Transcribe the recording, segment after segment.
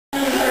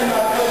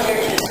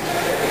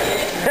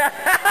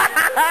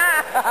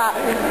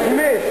You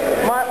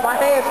missed. My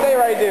hand stay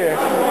right there.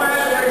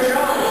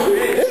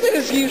 This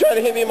nigga keeps trying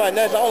to hit me in my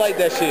nuts. I don't like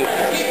that shit.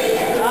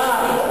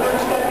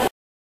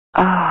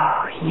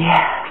 Oh,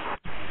 yes.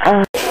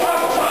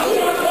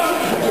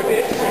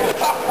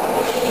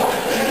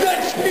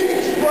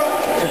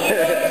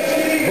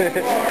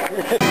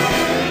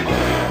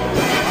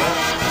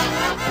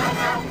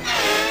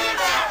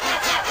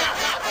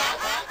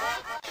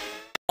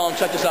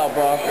 Check this out,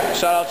 bro.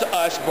 Shout out to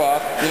us, bro.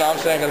 You know what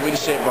I'm saying? Cause we the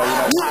shit, bro.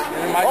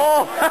 You know.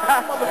 Oh,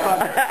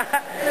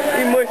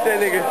 he mushed that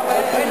nigga.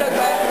 Hey, look,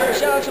 man.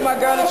 Shout out to my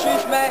girl in the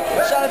streets, man.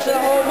 Shout out to the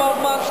whole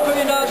Monsterz crew,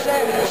 you know what I'm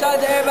saying? Shout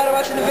out to everybody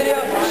watching the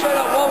video. Straight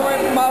up, one word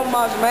from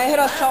Monsterz, man.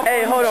 Hit us talk.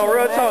 Hey, hold on,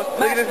 real talk.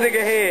 Look at this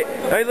nigga head.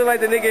 He look like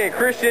the nigga in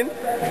Christian.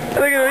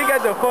 Look at him, he got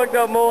the fucked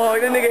up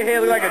mohawk. This nigga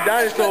head look like a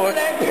dinosaur.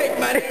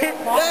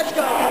 Let's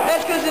go.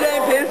 That's because it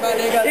ain't picked, my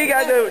nigga. He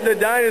got the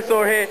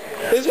dinosaur head.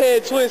 His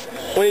head twists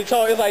when he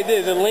talks. It's like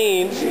this. It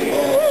leans. Straight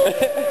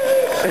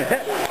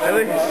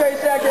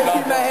shot, I can't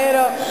keep my head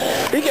up.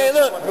 He can't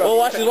look. Oh,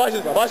 watch this. Watch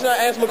this. Watch me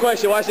ask him a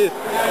question. Watch this.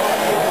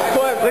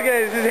 Look at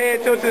it. His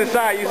head tilted to the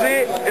side. You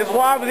see it? It's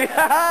wobbly.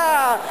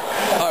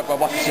 Alright, bro.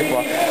 Watch this shit, bro.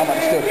 I'm about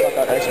to steal the fuck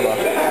out of X, bro.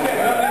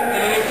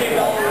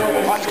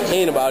 He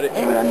ain't about it.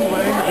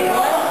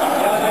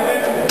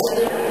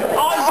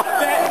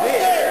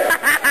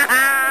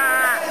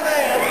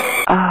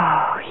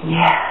 Oh,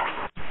 yes.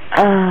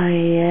 Oh,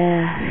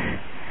 yeah.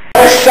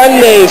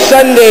 Sunday,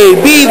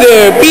 be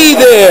there.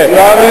 You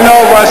already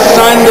know, bro.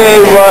 Sunday,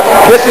 bro.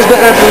 This is the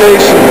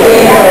information.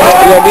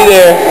 We're gonna be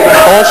there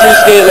on Street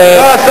Skate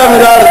Land. $70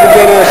 to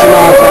get in, you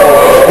know what I'm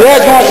saying?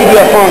 There's going to be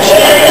a function.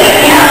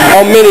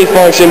 A mini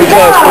function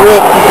because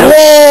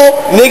whoa,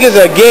 niggas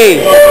are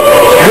gay.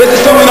 This is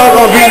something not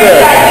gonna be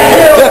there.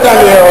 That's not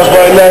the heroes,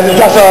 bro.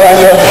 That's all I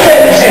know.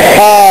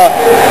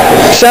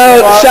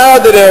 Shout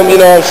out to them,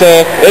 you know what I'm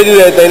saying? They do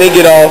that thing, they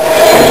get off.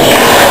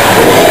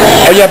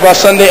 Oh yeah, bro,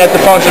 Sunday at the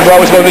function, bro,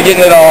 we're supposed to be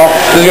getting it off.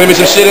 There's gonna be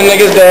some shit in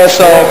niggas there,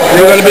 so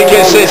we're gonna be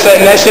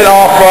setting that shit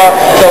off, bro.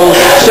 So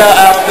shout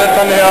out to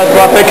them heroes,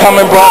 bro. They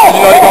coming, bro.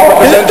 You know they gonna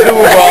represent too,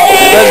 bro.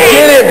 Let's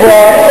get it, bro.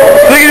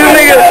 Look at this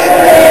nigga.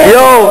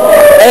 Yo,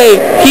 hey,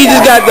 he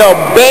just got the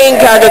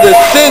Bangkok of the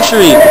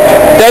century.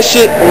 That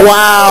shit,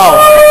 wow.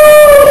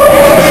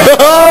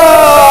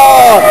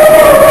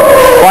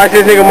 Watch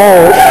this nigga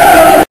move.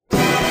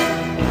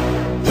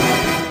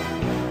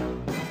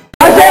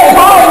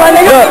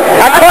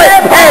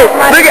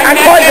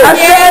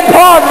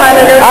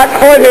 I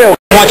caught him.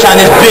 Watch on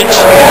this bitch.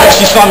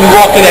 She saw me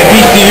walking at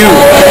BCU.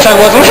 So I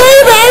was like,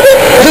 hey baby,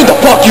 what the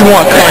fuck you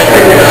want, cunt?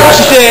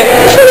 She said,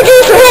 I'm gonna give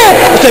you some head.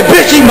 I said,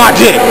 bitch, eat my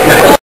dick.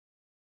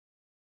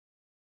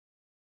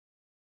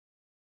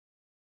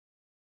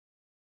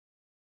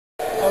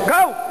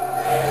 Go!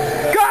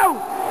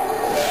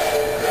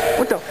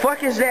 What the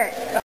fuck is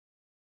that?